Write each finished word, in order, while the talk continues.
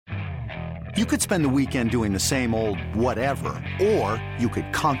You could spend the weekend doing the same old whatever, or you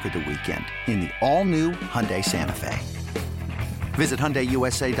could conquer the weekend in the all-new Hyundai Santa Fe. Visit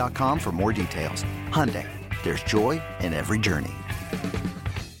HyundaiUSA.com for more details. Hyundai, there's joy in every journey.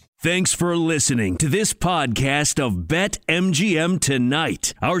 Thanks for listening to this podcast of BetMGM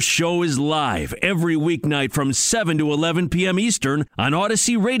Tonight. Our show is live every weeknight from 7 to 11 p.m. Eastern on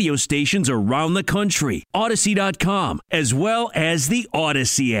Odyssey radio stations around the country, Odyssey.com, as well as the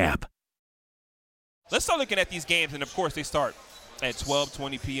Odyssey app. Let's start looking at these games, and of course they start at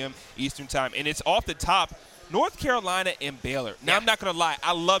 12:20 p.m. Eastern time, and it's off the top, North Carolina and Baylor. Now, I'm not going to lie,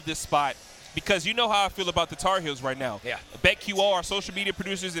 I love this spot because you know how I feel about the Tar Heels right now. Yeah. BetQL, our social media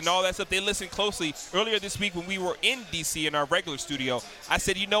producers and all that stuff, they listen closely. Earlier this week when we were in D.C. in our regular studio, I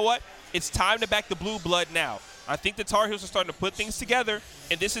said, you know what? It's time to back the blue blood now. I think the Tar Heels are starting to put things together,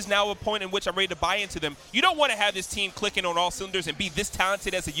 and this is now a point in which I'm ready to buy into them. You don't want to have this team clicking on all cylinders and be this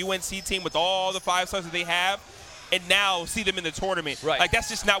talented as a UNC team with all the 5 stars that they have and now see them in the tournament. Right. Like, that's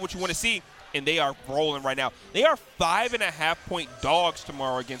just not what you want to see, and they are rolling right now. They are 5.5-point dogs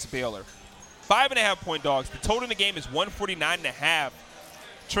tomorrow against Baylor. 5.5-point dogs. The total in the game is 149.5.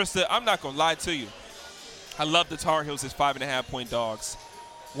 Trista, I'm not going to lie to you. I love the Tar Heels as 5.5-point dogs.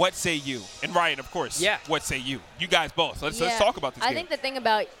 What say you? And Ryan, of course. Yeah. What say you? You guys both. Let's talk about this game. I think the thing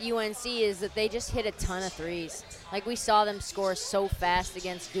about UNC is that they just hit a ton of threes. Like, we saw them score so fast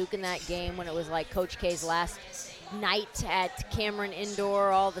against Duke in that game when it was like Coach K's last night at Cameron Indoor.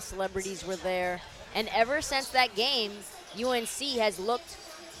 All the celebrities were there. And ever since that game, UNC has looked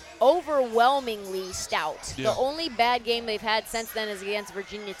overwhelmingly stout. Yeah. The only bad game they've had since then is against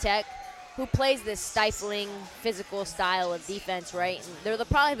Virginia Tech, who plays this stifling, physical style of defense, right? And they're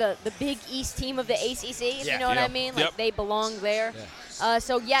probably the Big East team of the ACC, if you know what I mean. Like, they belong there. Yeah.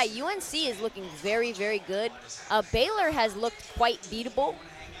 UNC is looking very, very good. Baylor has looked quite beatable.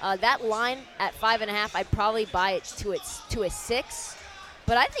 That line at 5.5, I'd probably buy it to a 6.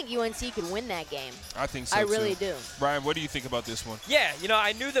 But I think UNC could win that game. I think so, I really do. Brian, what do you think about this one? Yeah,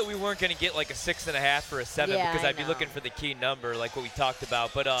 I knew that we weren't going to get like a 6.5 or a 7 because I'd be looking for the key number like what we talked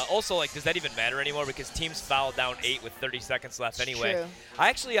about. But also, like, does that even matter anymore? Because teams foul down 8 with 30 seconds left anyway.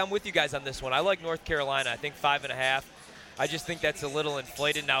 True. I'm with you guys on this one. I like North Carolina. I think 5.5. I just think that's a little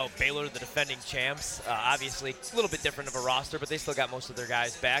inflated. Now, Baylor, the defending champs, obviously a little bit different of a roster, but they still got most of their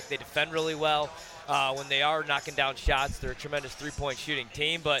guys back. They defend really well. When they are knocking down shots, they're a tremendous three-point shooting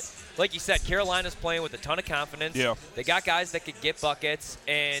team. But like you said, Carolina's playing with a ton of confidence. Yeah. They got guys that could get buckets,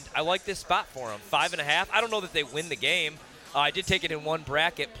 and I like this spot for them. 5.5. I don't know that they win the game. I did take it in one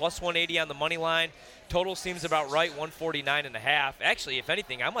bracket, plus 180 on the money line. Total seems about right, 149.5. Actually, if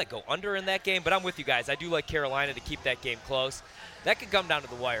anything, I might go under in that game, but I'm with you guys. I do like Carolina to keep that game close. That could come down to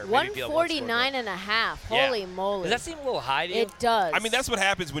the wire. 149.5. Holy moly. Does that seem a little high to you? It does. I mean, that's what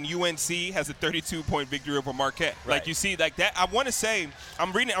happens when UNC has a 32-point victory over Marquette. Right. Like, you see, like that. I want to say,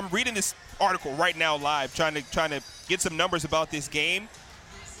 I'm reading this article right now live, trying to get some numbers about this game.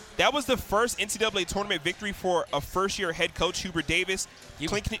 That was the first NCAA tournament victory for a first-year head coach, Hubert Davis.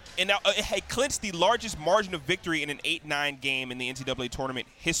 And now it had clinched the largest margin of victory in an 8-9 game in the NCAA tournament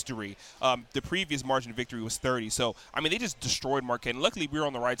history. The previous margin of victory was 30. So, I mean, they just destroyed Marquette. And luckily, we were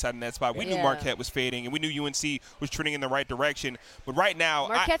on the right side in that spot. We knew Marquette was fading, and we knew UNC was trending in the right direction. But right now,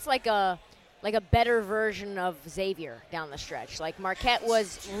 Marquette's like a better version of Xavier down the stretch. Like, Marquette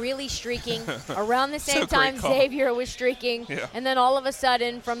was really streaking. Around the same time, Xavier was streaking. Yeah. And then all of a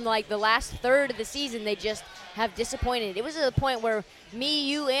sudden, from like the last third of the season, they just have disappointed. It was at the point where me,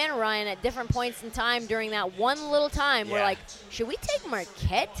 you, and Ryan at different points in time during that one little time were like, should we take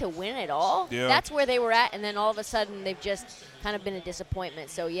Marquette to win it all? Yeah. That's where they were at. And then all of a sudden, they've just kind of been a disappointment.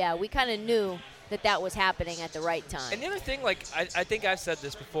 So, yeah, we kind of knew that was happening at the right time. And the other thing, like, I think I've said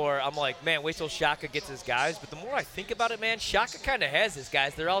this before, I'm like, man, wait till Shaka gets his guys. But the more I think about it, man, Shaka kind of has his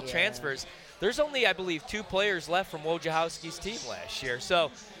guys. They're all transfers. There's only, I believe, 2 players left from Wojciechowski's team last year.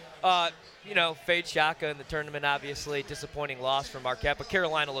 So, fade Shaka in the tournament, obviously. Disappointing loss for Marquette. But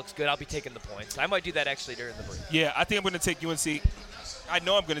Carolina looks good. I'll be taking the points. I might do that actually during the break. Yeah, I think I'm going to take UNC. I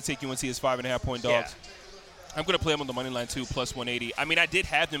know I'm going to take UNC as 5.5-point dogs. Yeah. I'm going to play them on the money line, too, plus 180. I mean, I did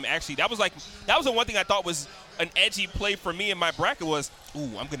have them, actually. That was the one thing I thought was an edgy play for me in my bracket was,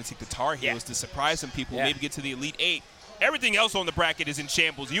 I'm going to take the Tar Heels to surprise some people, maybe get to the Elite 8. Everything else on the bracket is in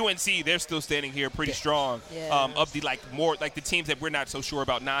shambles. UNC, they're still standing here pretty strong. Of the the teams that we're not so sure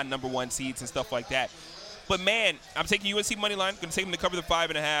about, non-number 1 seeds and stuff like that. But, man, I'm taking UNC money line. I'm going to take them to cover the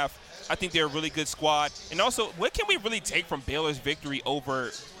 5.5. I think they're a really good squad. And also, what can we really take from Baylor's victory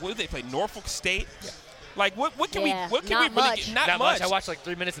over, what did they play, Norfolk State? Like, what can we really get? Not much. I watched like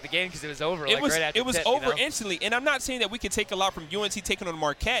 3 minutes of the game because it was over. Right after it was over instantly. And I'm not saying that we could take a lot from UNC taking on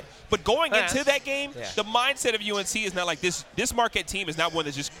Marquette, but going into that game, the mindset of UNC is not like this. This Marquette team is not one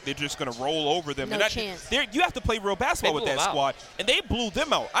that's they're just going to roll over them. No chance. You have to play real basketball with that squad, and they blew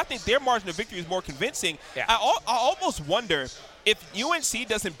them out. I think their margin of victory is more convincing. Yeah. I almost wonder if UNC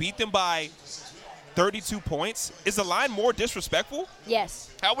doesn't beat them by 32 points, is the line more disrespectful?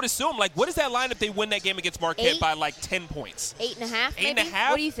 Yes. I would assume. Like, what is that line if they win that game against Marquette by like 10 points? 8.5, maybe? 8.5?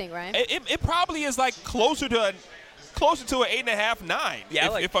 What do you think, Ryan? It probably is like closer to an 8.5, 9.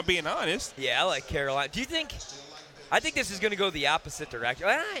 Yeah, if I'm being honest. Yeah, I like Carolina. Do you think? I think this is going to go the opposite direction.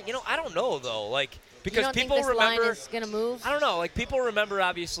 I don't know though. Like, because people think this remember line is going to move? I don't know. Like, people remember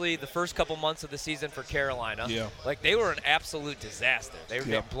obviously the first couple months of the season for Carolina. Yeah. Like, they were an absolute disaster. They were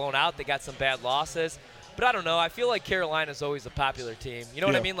getting blown out. They got some bad losses. But I don't know. I feel like Carolina's always a popular team. You know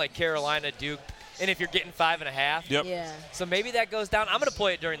what I mean? Like Carolina, Duke. And if you're getting 5.5. Yep. Yeah. So maybe that goes down. I'm going to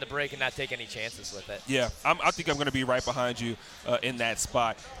play it during the break and not take any chances with it. Yeah. I think I'm going to be right behind you in that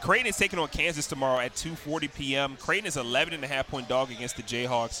spot. Creighton is taking on Kansas tomorrow at 2:40 p.m. Creighton is 11.5-point dog against the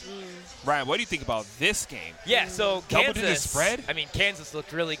Jayhawks. Ryan, what do you think about this game? Yeah, so Kansas. Double-digit spread? I mean, Kansas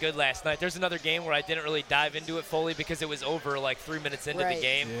looked really good last night. There's another game where I didn't really dive into it fully because it was over like 3 minutes into the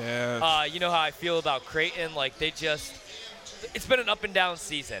game. Yeah. You know how I feel about Creighton? Like, it's been an up-and-down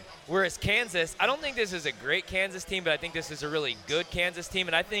season. Whereas Kansas, I don't think this is a great Kansas team, but I think this is a really good Kansas team.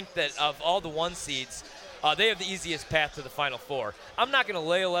 And I think that of all the 1 seeds, they have the easiest path to the Final Four. I'm not going to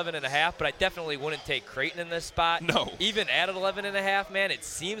lay 11.5, but I definitely wouldn't take Creighton in this spot. No. Even at 11.5, man, it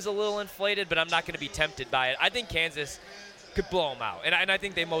seems a little inflated, but I'm not going to be tempted by it. I think Kansas could blow them out, and I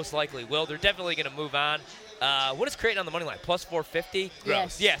think they most likely will. They're definitely going to move on. What is Creighton on the money line? Plus 450? Gross.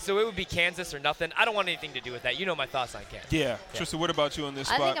 Yes. Yeah, so it would be Kansas or nothing. I don't want anything to do with that. You know my thoughts on Kansas. Yeah. Tristan, what about you on this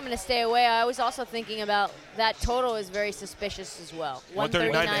spot? I think I'm going to stay away. I was also thinking about that total is very suspicious as well.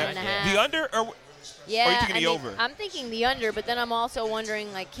 139.5. The under or yeah, are you thinking the over? I'm thinking the under, but then I'm also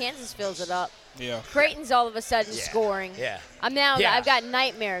wondering, like, Kansas fills it up. Yeah. Creighton's all of a sudden scoring. Yeah. I've got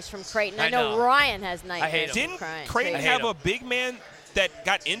nightmares from Creighton. I know Ryan has nightmares. I hate him. Didn't Creighton have a big man that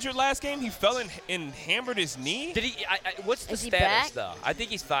got injured last game? He fell and hammered his knee. Did he? What's the Is he status back? though? I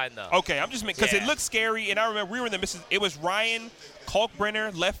think he's fine though. Okay, I'm just because it looked scary, and I remember we were in the Mississippi. It was Ryan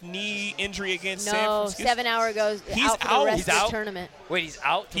Kalkbrenner, left knee injury against San Francisco. 7 hour goes He's out for the rest of the tournament. Wait, he's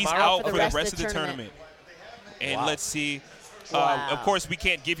out tomorrow? He's out for the rest of the tournament. And let's see. Of course, we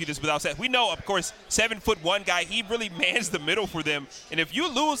can't give you this without saying. We know, of course, 7'1" guy. He really mans the middle for them. And if you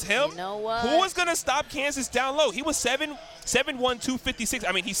lose him, you know what? who is going to stop Kansas down low? He was 7'1", 256.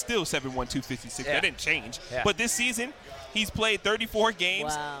 I mean, he's still 7'1", 256. That didn't change. Yeah. But this season, he's played 34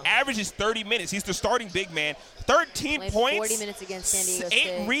 games. Averages 30 minutes. He's the starting big man. 13 points. 40 minutes against San Diego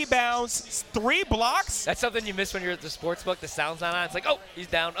State. 8 rebounds. 3 blocks. That's something you miss when you're at the sports book. The sound's not on. It's like, oh, he's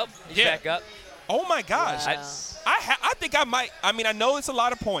down. Oh, he's back up. Oh, my gosh. Wow. I think I might. I mean, I know it's a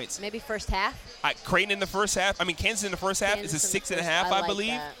lot of points. Maybe first half? Creighton in the first half. I mean, Kansas in the first half is a 6.5, I believe.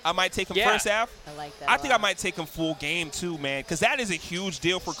 That. I might take him first half. I like that. I think I might take him full game, too, man, because that is a huge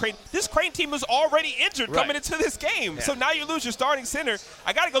deal for Creighton. This Creighton team was already injured coming into this game. Yeah. So now you lose your starting center.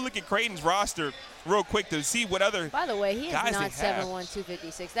 I got to go look at Creighton's roster real quick to see what other By the way, he is guys not 7'1",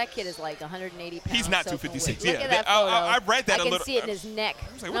 256. That kid is like 180 pounds. He's not 256. Look at that photo. I read that a little. I can see it in his neck.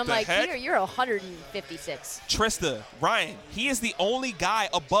 Like, and I'm like, you're 156. Trista, Ryan, he is the only guy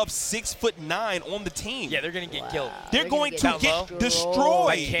above 6'9" on the team. Yeah, they're going to get killed. They're going to get destroyed.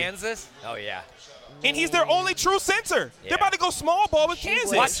 By Kansas? Oh, yeah. And he's their only true center. Yeah. They're about to go small ball with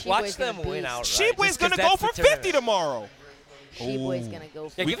Kansas. Watch them win outright. Sheboy's going to go for 50 tomorrow. Sheboy's going to go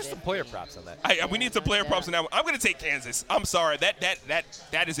for 50. Yeah, give us some player props on that. We need some player props on that one. I'm going to take Kansas. I'm sorry.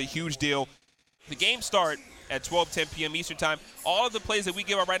 That is a huge deal. The game start at 12:10 p.m. Eastern Time. All of the plays that we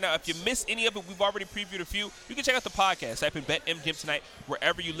give out right now, if you missed any of it, we've already previewed a few. You can check out the podcast. Type in BetMGM Tonight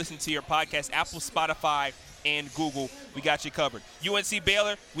wherever you listen to your podcast, Apple, Spotify, and Google. We got you covered. UNC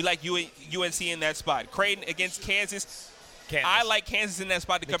Baylor, we like UNC in that spot. Creighton against Kansas. I like Kansas in that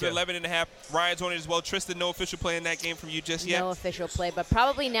spot to cover 11.5. Ryan's on it as well. Tristan, no official play in that game from you just yet? No official play, but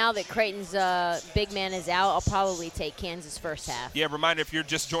probably now that Creighton's big man is out, I'll probably take Kansas first half. Yeah, reminder, if you're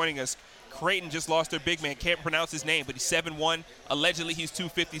just joining us, Creighton just lost their big man. Can't pronounce his name, but he's 7'1". Allegedly, he's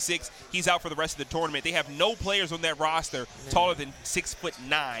 256. He's out for the rest of the tournament. They have no players on that roster taller than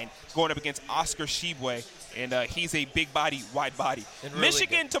 6'9", going up against Oscar Tshiebwe, and he's a big body, wide body. Really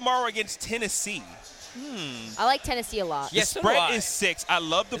Michigan tomorrow against Tennessee. I like Tennessee a lot. The spread is 6. I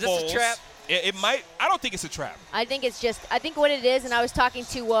love the Bowls. Is this a trap? It might. I don't think it's a trap. I think it's just. I think what it is, and I was talking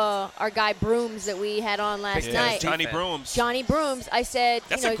to our guy Brooms that we had on last night. Johnny Brooms. Johnny Brooms. I said.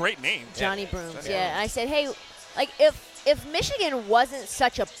 That's a great name. Johnny Brooms. Yeah. And I said, hey, like if Michigan wasn't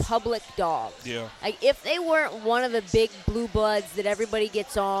such a public dog, like if they weren't one of the big blue bloods that everybody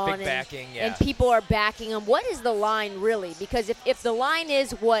gets on and people are backing them, what is the line really? Because if the line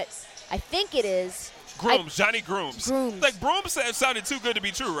is what I think it is. Johnny Grooms. Like, Brooms sounded too good to be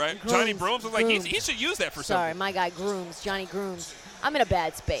true, right? Johnny Brooms was like, he should use that for something. Sorry, my guy Grooms, Johnny Grooms. I'm in a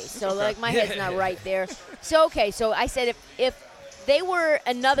bad space, so, like, my head's not right there. So, okay, so I said if they were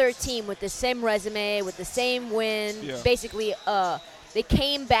another team with the same resume, with the same win, basically they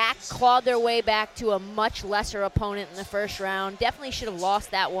came back, clawed their way back to a much lesser opponent in the first round, definitely should have lost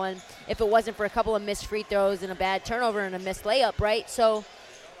that one if it wasn't for a couple of missed free throws and a bad turnover and a missed layup, right? So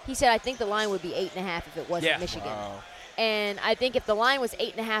he said, I think the line would be 8.5 if it wasn't Michigan. Wow. And I think if the line was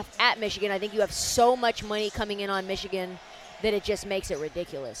 8.5 at Michigan, I think you have so much money coming in on Michigan that it just makes it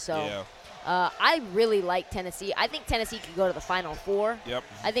ridiculous. So I really like Tennessee. I think Tennessee could go to the Final Four. Yep.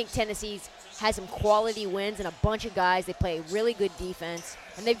 I think Tennessee's has some quality wins and a bunch of guys. They play really good defense,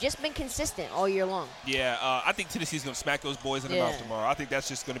 and they've just been consistent all year long. Yeah, I think Tennessee's going to smack those boys in the mouth tomorrow. I think that's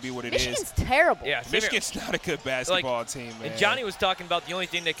just going to be what it Michigan's is. Michigan's terrible. Yeah, Michigan's not a good basketball team, man. And Johnny was talking about the only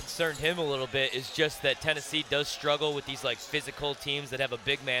thing that concerned him a little bit is just that Tennessee does struggle with these, like, physical teams that have a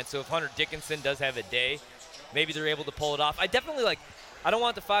big man. So if Hunter Dickinson does have a day, maybe they're able to pull it off. I definitely, I don't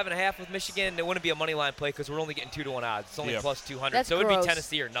want the 5.5 with Michigan. It wouldn't be a money line play because we're only getting 2-1 odds. It's only plus 200. That's so gross. It would be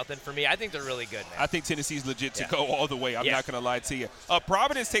Tennessee or nothing for me. I think they're really good, man. I think Tennessee's legit to go all the way. I'm not going to lie to you.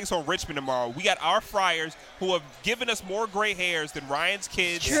 Providence takes on Richmond tomorrow. We got our Friars who have given us more gray hairs than Ryan's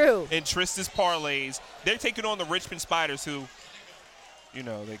kids and Trista's parlays. They're taking on the Richmond Spiders who,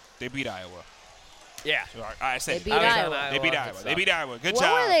 they beat Iowa. Yeah. I said they beat Iowa. They beat Iowa. They beat Iowa. Good job.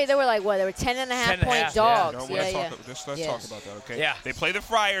 What were they? They were like, what? They were 10.5-point dogs. Let's talk about that, okay? Yeah. They play the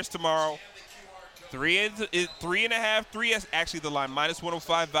Friars tomorrow. 3.5. 3 is actually the line.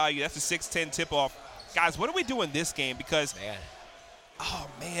 -105 value. That's a 6-10 tip-off. Guys, what are we doing this game? Because,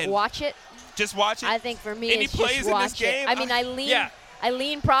 man. Watch it. Just watch it? I think for me, Any it's plays just in watch this game? it. I mean, I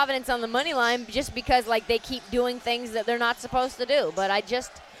lean Providence on the money line just because, like, they keep doing things that they're not supposed to do. But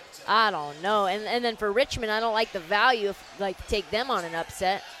I don't know. And then for Richmond, I don't like the value to take them on an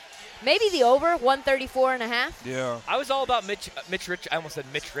upset. Maybe the over, 134.5. Yeah. I was all about I almost said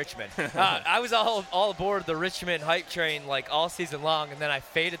Mitch Richmond. I was all aboard the Richmond hype train all season long, and then I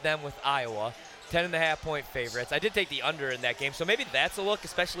faded them with Iowa. 10.5-point favorites. I did take the under in that game, so maybe that's a look,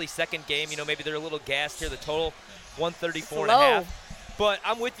 especially second game. Maybe they're a little gassed here. The total, 134.5. But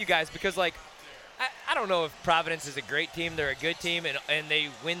I'm with you guys because, I don't know if Providence is a great team. They're a good team, and they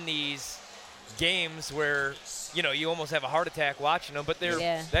win these games where, you almost have a heart attack watching them. But they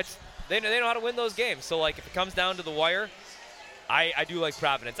know how to win those games. So, if it comes down to the wire, I do like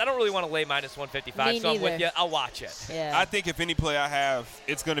Providence. I don't really want to lay -155, so I'm with you. I'll watch it. Yeah. I think if any play I have,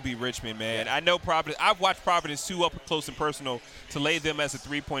 it's going to be Richmond, man. Yeah. I know Providence. I've watched Providence too up close and personal to lay them as a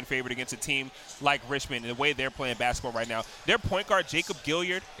 3-point favorite against a team like Richmond and the way they're playing basketball right now. Their point guard, Jacob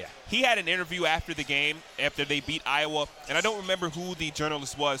Gilliard, he had an interview after the game, after they beat Iowa, and I don't remember who the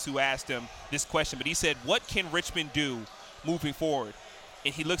journalist was who asked him this question, but he said, what can Richmond do moving forward?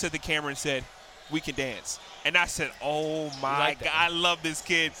 And he looks at the camera and said, we can dance. And I said, oh, my God, I love this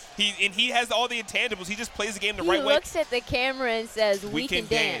kid. He has all the intangibles. He just plays the game the right way. He looks at the camera and says, we can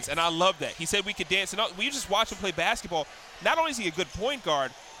dance. And I love that. He said we can dance. And we just watch him play basketball. Not only is he a good point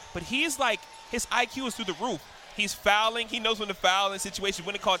guard, but his IQ is through the roof. He's fouling. He knows when to foul in situations,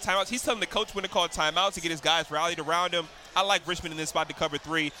 when to call timeouts. He's telling the coach when to call timeouts to get his guys rallied around him. I like Richmond in this spot to cover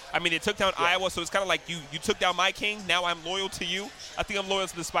 3. I mean, they took down Iowa, so it's kind of like you took down my king. Now I'm loyal to you. I think I'm loyal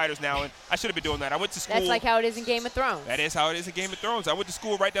to the Spiders now, and I should have been doing that. I went to school. That's like how it is in Game of Thrones. That is how it is in Game of Thrones. I went to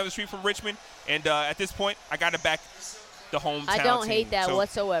school right down the street from Richmond, and at this point, I got to back the hometown I don't team. hate that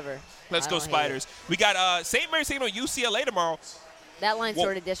whatsoever. Let's go Spiders. We got St. Mary's taking on UCLA tomorrow. That line's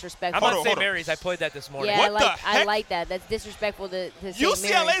sort of disrespectful. I'm on St. Mary's. I played that this morning. Yeah, I like that. That's disrespectful to St. Mary's.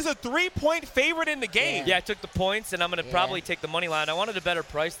 UCLA's a 3-point favorite in the game. Yeah, I took the points, and I'm going to probably take the money line. I wanted a better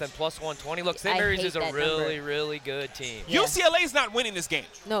price than +120. Look, St. Mary's is a really, really good team. Yeah. UCLA's not winning this game.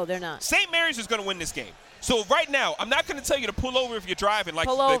 No, they're not. St. Mary's is going to win this game. So right now, I'm not going to tell you to pull over if you're driving like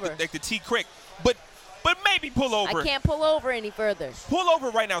the T Crick, but maybe pull over. I can't pull over any further. Pull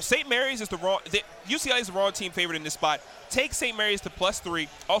over right now. St. Mary's is UCLA is the wrong team favorite in this spot. Take St. Mary's to +3.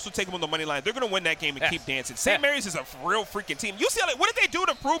 Also take them on the money line. They're going to win that game and keep dancing. St. Mary's is a real freaking team. UCLA, what did they do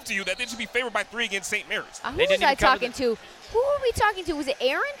to prove to you that they should be favored by 3 against St. Mary's? Who was I talking to? Who were we talking to? Was it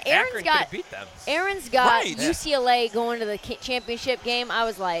Aaron? Aaron's got UCLA going to the championship game. I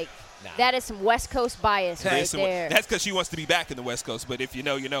was like, That is some West Coast bias right there. That's because she wants to be back in the West Coast. But if you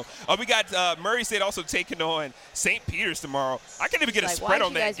know, you know. We got Murray State also taking on St. Peter's tomorrow. I can't even get a spread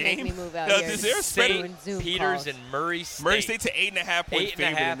on that game. Make me move out Is there a spread? St. Peter's and Murray State. Murray State's an 8.5 point favorite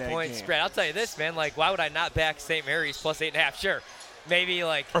in that game. 8.5 point spread. I'll tell you this, man. Like, why would I not back St. Mary's plus 8.5? Sure. Maybe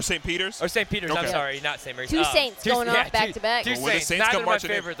like or St. Peter's. Or St. Peter's. Okay. I'm sorry, not St. Mary's. Two Saints going off back to back. Two Saints. Neither my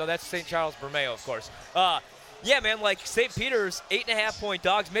favorite though. That's St. Charles Borromeo, of course. Yeah, man, like St. Peter's, 8.5 point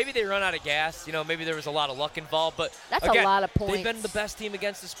dogs. Maybe they run out of gas. You know, maybe there was a lot of luck involved. But that's again, a lot of points. They've been the best team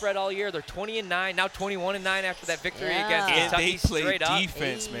against the spread all year. They're 20-9, now 21-9 after that victory against Kentucky. They play straight up.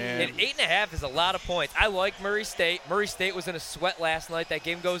 defense, man. And 8.5 is a lot of points. I like Murray State. Murray State was in a sweat last night. That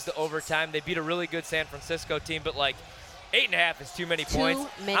game goes to overtime. They beat a really good San Francisco team, but like 8.5 is too many points.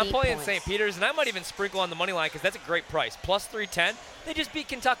 I'm playing St. Peter's, and I might even sprinkle on the money line because that's a great price. Plus 310. They just beat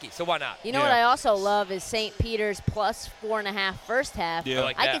Kentucky, so why not? You know what I also love is St. Peter's plus 4.5 first half.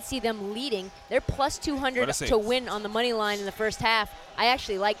 Yeah. I could see them leading. They're plus 200 to win on the money line in the first half. I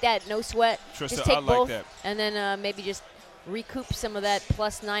actually like that. No sweat. Just take both, and then maybe just recoup some of that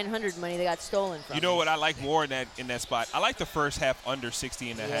plus 900 money that got stolen from You know what I like more in that spot? I like the first half under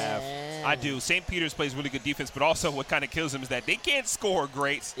 60.5. I do. St. Peter's plays really good defense, but also what kind of kills them is that they can't score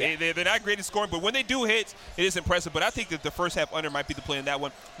great. They're not great at scoring, but when they do hit, it is impressive. But I think that the first half under might be the play in that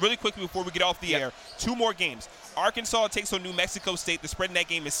one. Really quickly before we get off the air, 2 more games. Arkansas takes on New Mexico State. The spread in that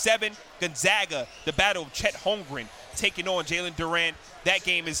game is 7. Gonzaga, the battle of Chet Holmgren, taking on Jalen Durant. That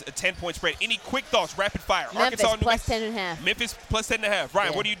game is a 10-point spread. Any quick thoughts, rapid fire? Memphis Arkansas, plus 10.5. Memphis plus 10.5.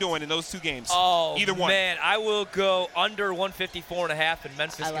 Ryan, what are you doing in those 2 games? Oh, either one. Man, I will go under 154.5 in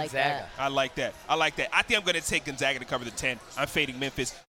Memphis Gonzaga. I like that. I think I'm going to take Gonzaga to cover the 10. I'm fading Memphis.